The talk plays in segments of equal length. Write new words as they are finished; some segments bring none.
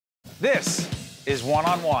This is One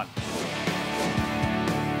on One.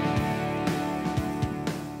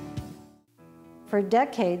 For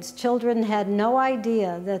decades, children had no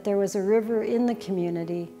idea that there was a river in the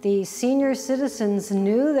community. The senior citizens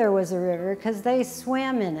knew there was a river because they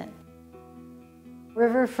swam in it.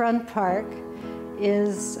 Riverfront Park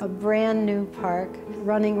is a brand new park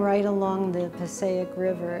running right along the Passaic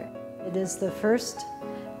River. It is the first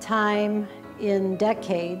time in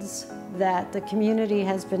decades that the community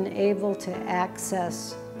has been able to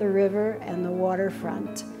access the river and the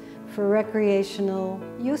waterfront for recreational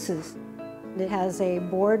uses. It has a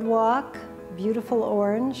boardwalk, beautiful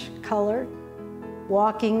orange color,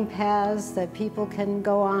 walking paths that people can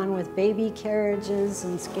go on with baby carriages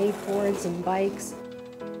and skateboards and bikes.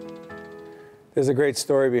 There's a great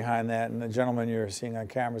story behind that, and the gentleman you're seeing on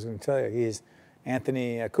camera is going to tell you. He's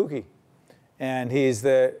Anthony Kuki, and he's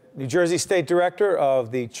the New Jersey State Director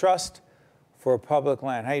of the Trust for Public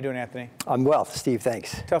Land. How you doing, Anthony? I'm well, Steve,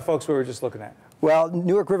 thanks. Tell folks what we were just looking at. Well,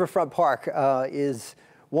 Newark Riverfront Park is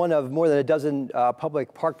one of more than a dozen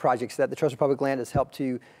public park projects that the Trust for Public Land has helped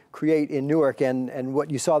to create in Newark, and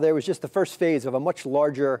what you saw there was just the first phase of a much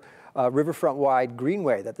larger riverfront-wide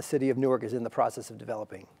greenway that the city of Newark is in the process of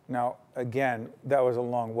developing. Now, again, that was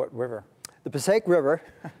along what river? The Passaic River,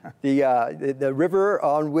 the river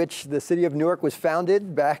on which the city of Newark was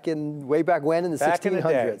founded way back when in the 1600s. In the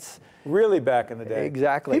day. Really back in the day.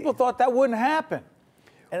 Exactly. People thought that wouldn't happen,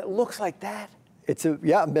 and it looks like that. It's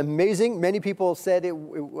amazing. Many people said it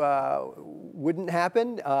wouldn't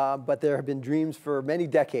happen, but there have been dreams for many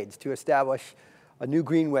decades to establish a new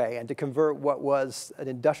greenway and to convert what was an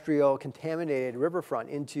industrial, contaminated riverfront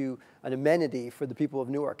into an amenity for the people of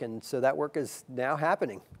Newark. And so that work is now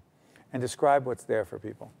happening. And describe what's there for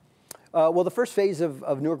people. Well, the first phase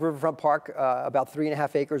of Newark Riverfront Park, about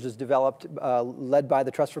 3.5 acres, is developed, led by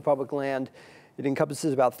the Trust for Public Land. It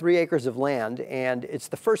encompasses about 3 acres of land, and it's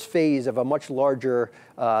the first phase of a much larger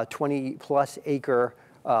 20-plus acre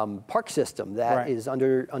park system that is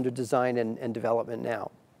under design and development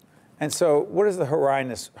now. And so what is the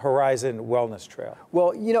Horizon Wellness Trail?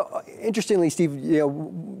 Well, you know, interestingly, Steve, you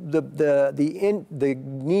know, the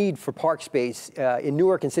need for park space in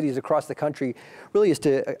Newark and cities across the country really is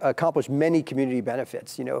to accomplish many community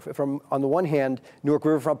benefits. You know, on the one hand, Newark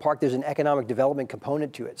Riverfront Park, there's an economic development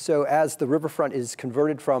component to it. So as the riverfront is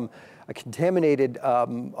converted from a contaminated,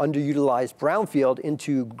 underutilized brownfield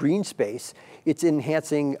into green space, it's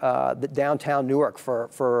enhancing the downtown Newark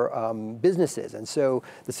for businesses. And so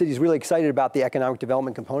the city's really excited about the economic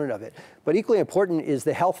development component of it. But equally important is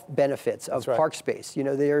the health benefits of park space. You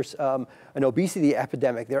know, there's an obesity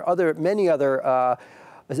epidemic. There are many other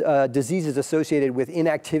diseases associated with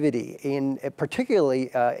inactivity,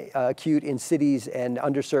 particularly acute in cities and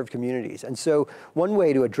underserved communities. And so one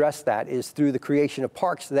way to address that is through the creation of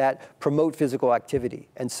parks that promote physical activity.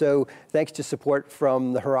 And so thanks to support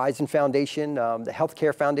from the Horizon Foundation, the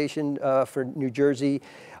Healthcare Foundation for New Jersey,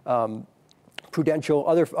 Prudential,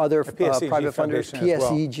 other private funders,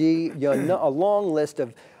 PSEG, well. You know, a long list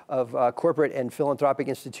of corporate and philanthropic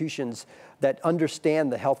institutions that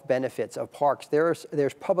understand the health benefits of parks. There's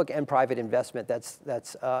public and private investment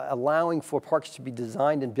that's allowing for parks to be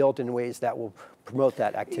designed and built in ways that will promote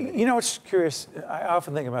that activity. You know, it's curious. I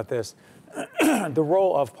often think about this, the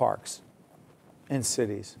role of parks in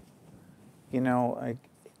cities. You know, like,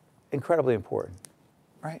 incredibly important.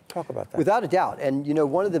 Right, talk about that. Without a doubt, and you know,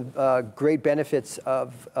 one of the great benefits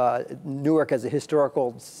of Newark as a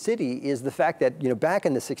historical city is the fact that, you know, back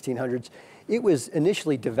in the 1600s, it was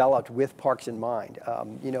initially developed with parks in mind.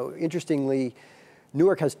 You know, interestingly,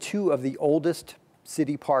 Newark has 2 of the oldest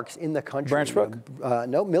city parks in the country. Branch Brook?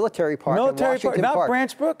 No, Military Park and Washington Park, not Park.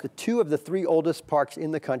 Branch Brook? The 2 of the 3 oldest parks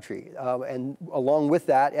in the country. And along with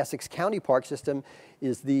that, Essex County Park System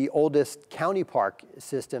is the oldest county park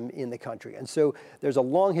system in the country. And so there's a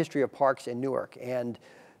long history of parks in Newark. And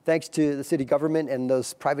thanks to the city government and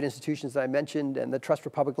those private institutions that I mentioned and the Trust for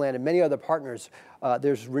Public Land and many other partners,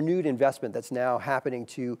 there's renewed investment that's now happening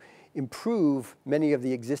to improve many of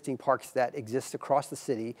the existing parks that exist across the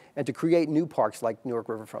city and to create new parks like Newark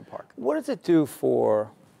Riverfront Park. What does it do for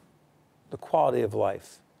the quality of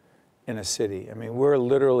life in a city? I mean, we're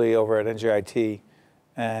literally over at NJIT,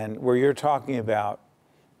 and where you're talking about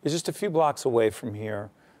is just a few blocks away from here,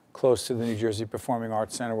 close to the New Jersey Performing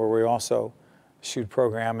Arts Center, where we also shoot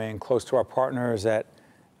programming, close to our partners at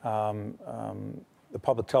the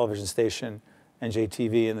public television station,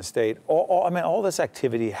 NJTV in the state. I mean, all this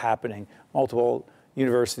activity happening, multiple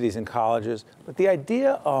universities and colleges. But the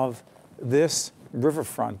idea of this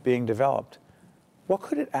riverfront being developed, what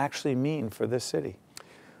could it actually mean for this city?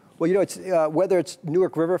 Well, you know, it's, whether it's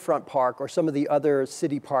Newark Riverfront Park or some of the other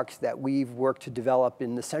city parks that we've worked to develop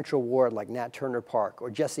in the Central Ward, like Nat Turner Park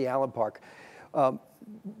or Jesse Allen Park,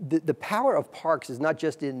 the power of parks is not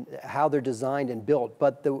just in how they're designed and built,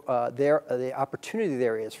 but the opportunity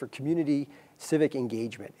there is for community civic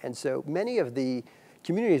engagement. And so many of the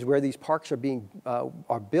communities where these parks are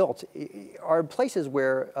built are places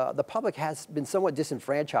where the public has been somewhat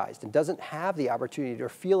disenfranchised and doesn't have the opportunity to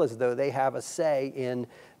feel as though they have a say in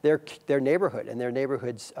their neighborhood and their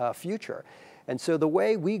neighborhood's future. And so the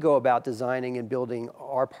way we go about designing and building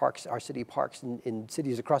our parks, our city parks in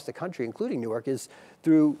cities across the country, including Newark, is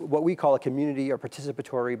through what we call a community or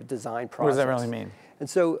participatory design process. What does that really mean? And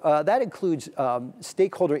so that includes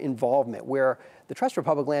stakeholder involvement, where the Trust for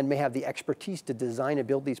Public Land may have the expertise to design and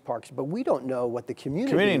build these parks, but we don't know what the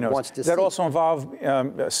community wants to see. Does that also involve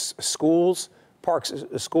schools, parks,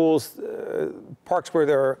 parks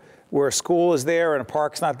where a school is there and a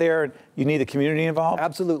park's not there, and you need the community involved?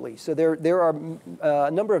 Absolutely. So there are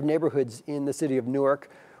a number of neighborhoods in the city of Newark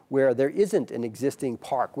where there isn't an existing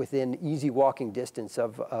park within easy walking distance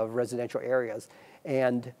of residential areas,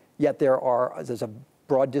 and yet there's a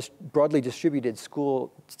broadly distributed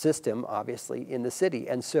school system, obviously, in the city.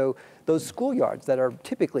 And so those schoolyards that are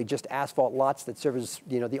typically just asphalt lots that serve as,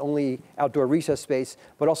 you know, the only outdoor recess space,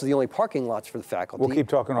 but also the only parking lots for the faculty. We'll keep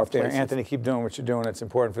talking off there. Anthony, keep doing what you're doing. It's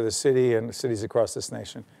important for the city and the cities across this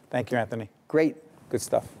nation. Thank you, Anthony. Great. Good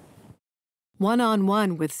stuff.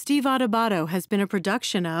 One-on-One with Steve Adubato has been a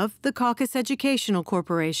production of the Caucus Educational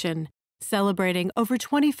Corporation, celebrating over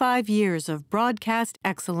 25 years of broadcast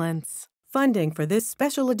excellence. Funding for this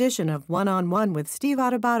special edition of One-on-One with Steve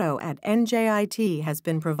Adubato at NJIT has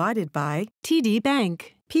been provided by TD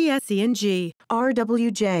Bank, PSE&G,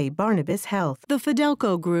 RWJ Barnabas Health, the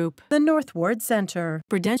Fidelco Group, the North Ward Center,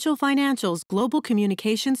 Prudential Financial's Global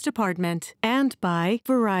Communications Department, and by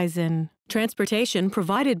Verizon. Transportation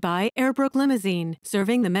provided by Airbrook Limousine,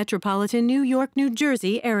 serving the metropolitan New York, New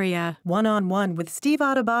Jersey area. One-on-One with Steve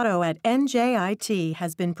Adubato at NJIT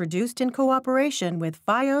has been produced in cooperation with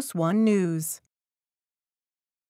FiOS One News.